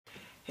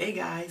Hey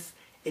guys,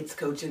 it's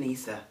Coach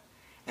Anissa,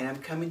 and I'm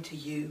coming to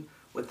you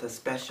with a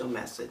special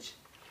message.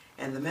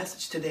 And the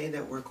message today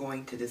that we're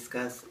going to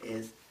discuss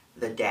is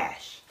the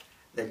dash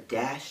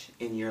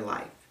in your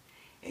life.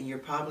 And you're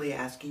probably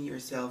asking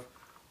yourself,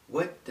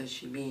 what does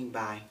she mean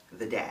by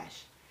the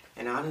dash?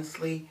 And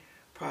honestly,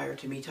 prior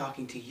to me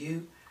talking to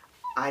you,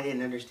 I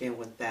didn't understand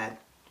what that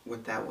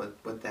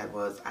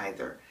was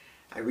either.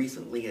 I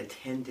recently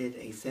attended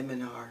a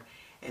seminar,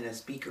 and a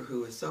speaker who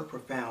was so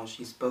profound,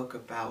 she spoke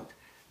about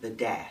the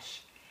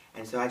dash.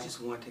 And so I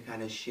just want to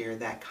kind of share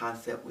that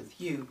concept with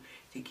you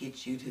to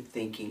get you to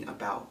thinking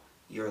about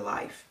your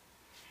life.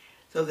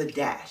 So the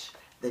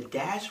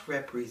dash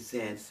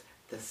represents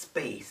the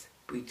space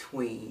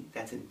between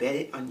that's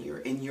embedded on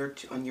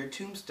your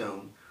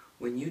tombstone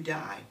when you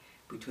die,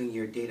 between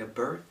your date of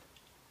birth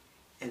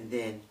and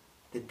then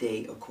the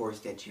day, of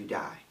course, that you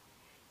die.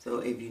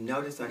 So if you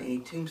notice on any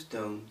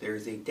tombstone, there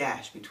is a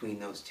dash between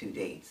those two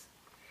dates.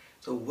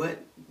 So what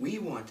we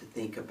want to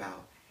think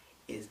about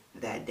is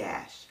that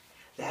dash.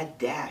 That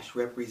dash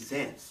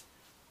represents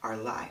our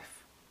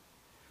life.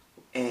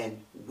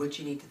 And what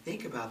you need to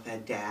think about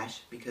that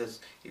dash, because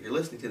if you're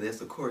listening to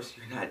this, of course,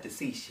 you're not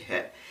deceased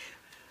yet.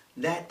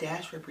 That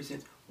dash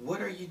represents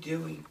what are you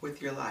doing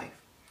with your life.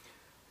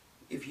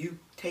 If you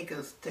take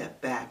a step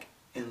back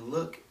and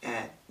look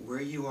at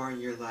where you are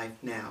in your life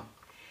now,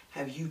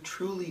 have you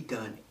truly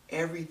done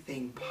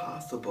everything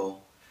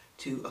possible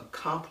to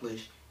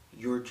accomplish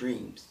your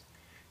dreams,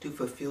 to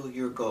fulfill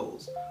your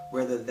goals,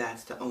 whether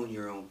that's to own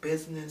your own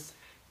business,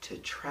 to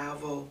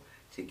travel,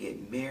 to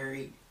get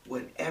married,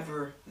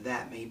 whatever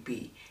that may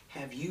be?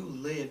 Have you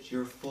lived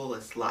your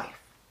fullest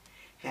life?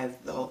 Have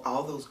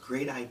all those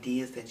great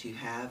ideas that you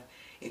have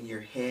in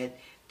your head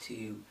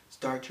to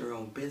start your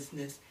own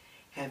business,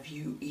 have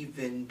you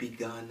even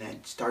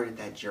started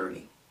that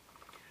journey?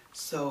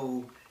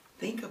 So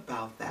think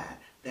about that.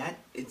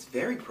 It's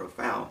very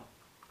profound.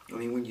 I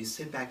mean, when you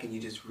sit back and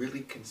you just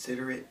really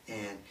consider it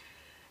and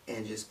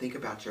just think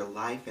about your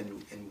life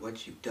and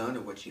what you've done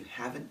or what you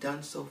haven't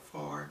done so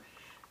far,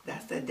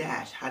 that's that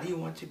dash. How do you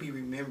want to be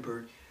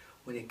remembered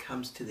when it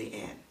comes to the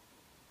end?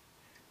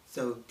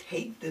 So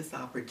take this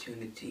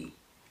opportunity,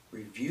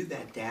 review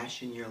that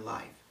dash in your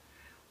life.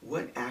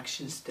 What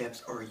action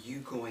steps are you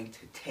going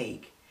to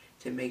take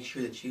to make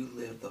sure that you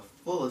live the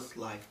fullest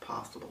life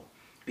possible?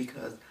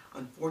 Because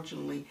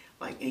unfortunately,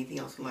 like anything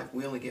else in life,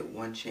 we only get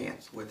one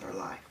chance with our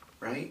life,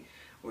 right?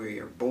 We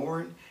are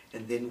born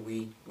and then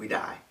we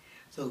die.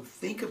 So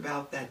think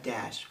about that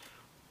dash.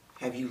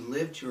 Have you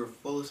lived your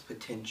fullest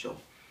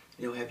potential?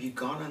 Have you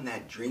gone on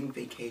that dream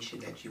vacation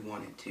that you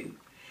wanted to?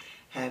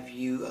 Have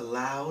you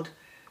allowed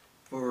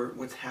for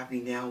what's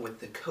happening now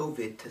with the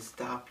COVID to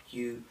stop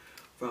you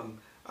from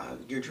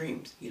your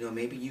dreams?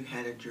 Maybe you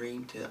had a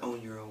dream to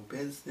own your own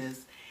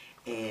business,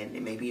 and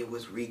maybe it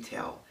was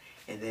retail.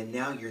 And then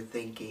now you're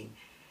thinking,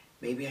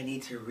 maybe I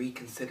need to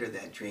reconsider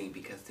that dream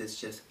because this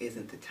just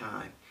isn't the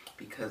time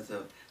because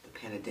of the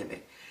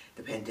pandemic.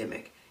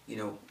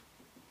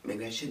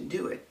 Maybe I shouldn't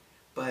do it.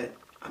 But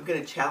I'm going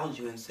to challenge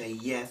you and say,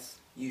 yes,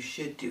 you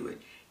should do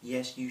it.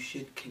 Yes, you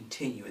should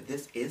continue it.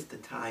 This is the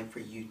time for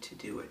you to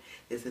do it.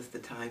 This is the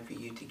time for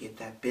you to get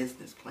that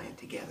business plan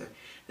together.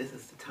 This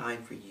is the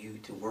time for you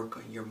to work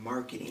on your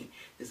marketing.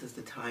 This is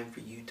the time for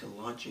you to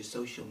launch your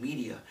social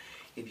media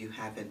if you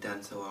haven't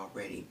done so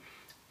already.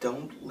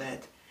 Don't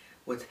let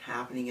what's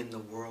happening in the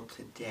world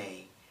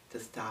today to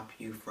stop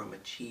you from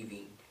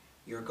achieving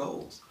your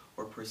goals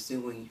or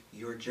pursuing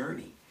your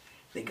journey.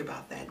 Think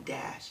about that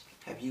dash.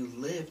 Have you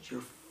lived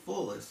your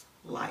fullest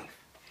life?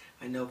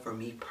 I know for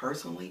me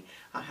personally,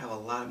 I have a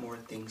lot more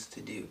things to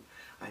do.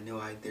 I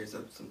know there's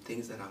some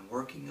things that I'm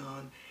working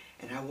on,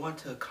 and I want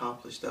to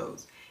accomplish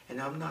those.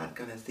 And I'm not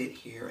going to sit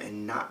here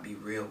and not be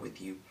real with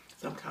you.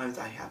 Sometimes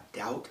I have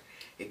doubt.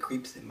 It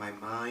creeps in my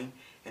mind,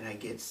 and I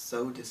get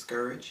so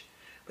discouraged.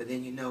 But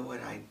then you know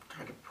what? I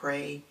try to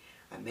pray,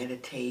 I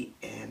meditate,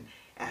 and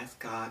ask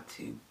God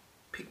to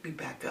pick me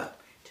back up,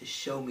 to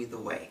show me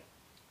the way.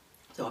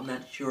 So I'm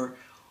not sure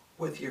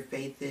what your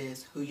faith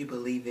is, who you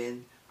believe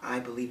in. I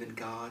believe in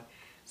God.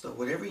 So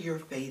whatever your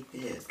faith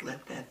is,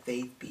 let that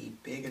faith be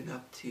big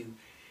enough to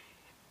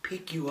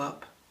pick you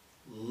up,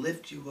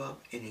 lift you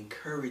up, and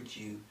encourage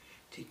you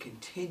to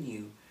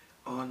continue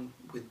on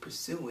with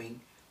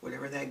pursuing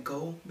whatever that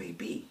goal may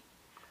be.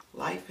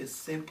 Life is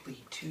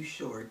simply too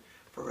short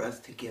for us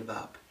to give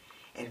up.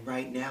 And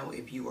right now,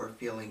 if you are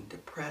feeling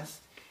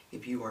depressed,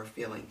 if you are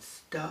feeling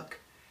stuck,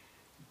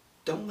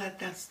 don't let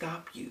that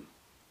stop you.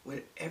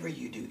 Whatever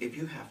you do, if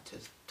you have to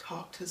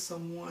talk to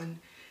someone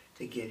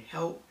to get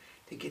help,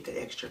 to get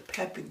that extra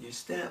pep in your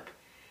step,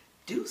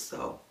 do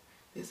so.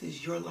 This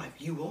is your life.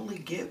 You only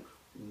get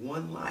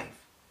one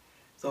life.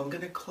 So I'm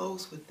going to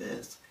close with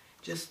this.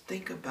 Just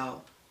think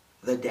about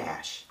the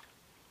dash.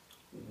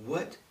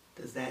 What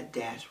does that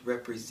dash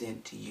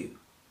represent to you?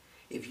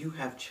 If you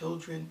have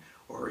children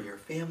or your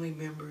family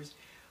members,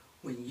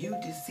 when you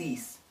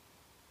decease,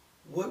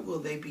 what will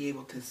they be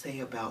able to say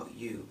about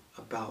you,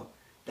 about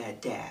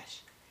that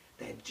dash,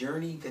 that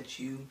journey that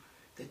you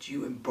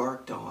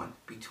embarked on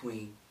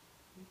between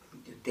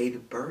your date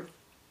of birth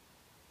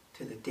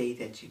to the day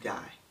that you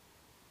die.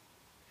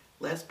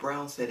 Les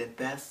Brown said it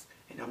best,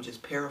 and I'm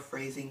just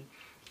paraphrasing.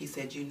 He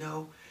said, do you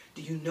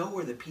know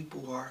where the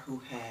people are who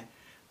had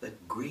the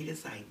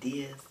greatest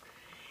ideas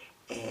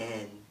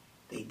and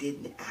they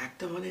didn't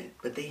act on it,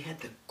 but they had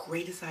the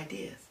greatest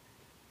ideas,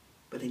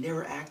 but they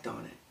never act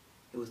on it?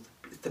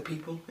 It's the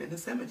people in the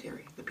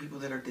cemetery, the people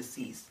that are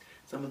deceased.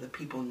 Some of the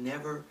people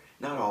never,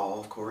 not all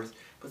of course,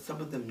 but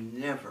some of them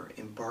never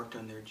embarked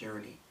on their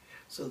journey.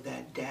 So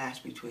that dash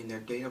between their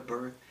date of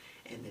birth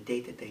and the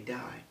date that they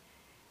die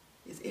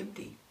is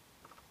empty.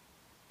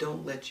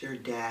 Don't let your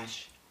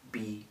dash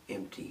be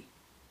empty.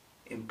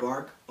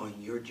 Embark on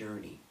your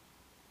journey.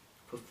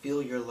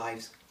 Fulfill your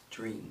life's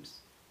dreams.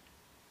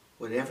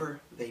 Whatever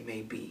they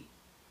may be,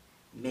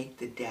 make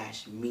the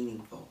dash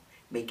meaningful.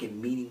 Make it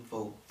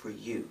meaningful for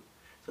you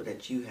so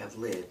that you have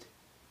lived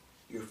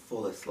your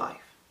fullest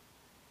life.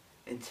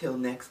 Until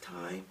next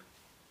time,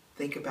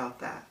 think about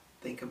that.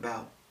 Think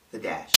about the dash.